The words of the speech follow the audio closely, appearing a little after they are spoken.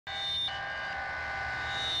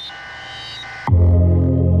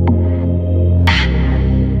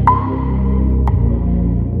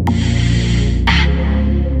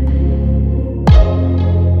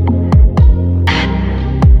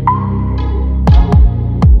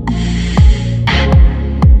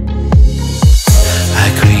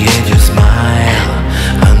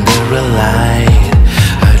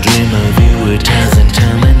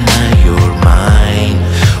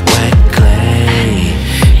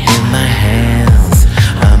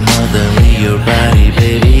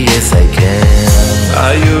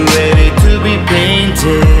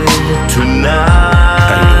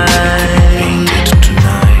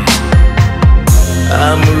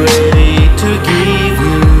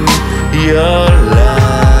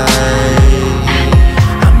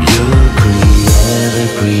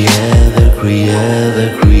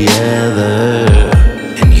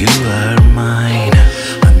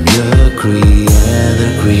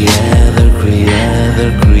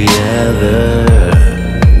creator,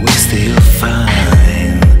 we still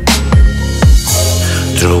fine.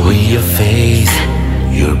 Drawing your face,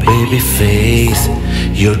 your baby face,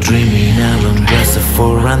 you're dreaming alone just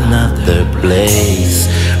for another place.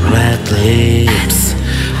 Red lips,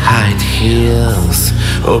 high heels,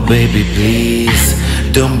 oh baby please,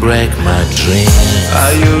 don't break my dream.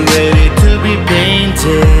 Are you ready to be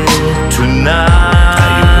painted tonight?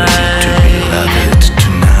 Are you ready to be loved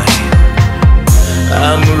tonight?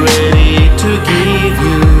 I'm ready to give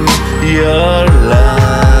you your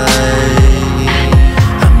life.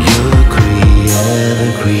 I'm your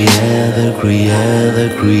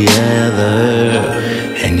creator,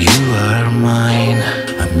 and you are mine.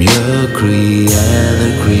 I'm your creator,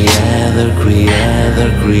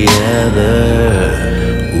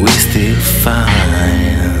 we still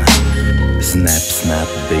fine. Snap, snap,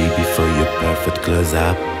 baby, for your perfect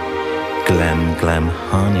close-up. Glam, glam,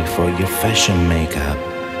 honey, for your fashion makeup.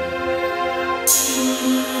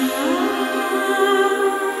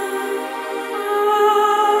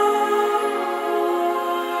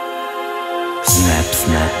 Snap,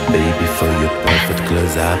 snap, baby, for your perfect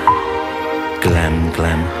close-up. Glam,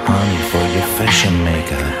 glam, honey, for your fashion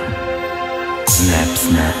makeup. Snap,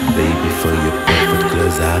 snap, baby, for your perfect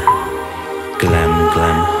close-up. Glam,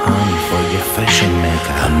 glam, honey, for your fashion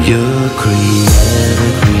makeup. I'm your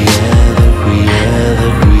creator,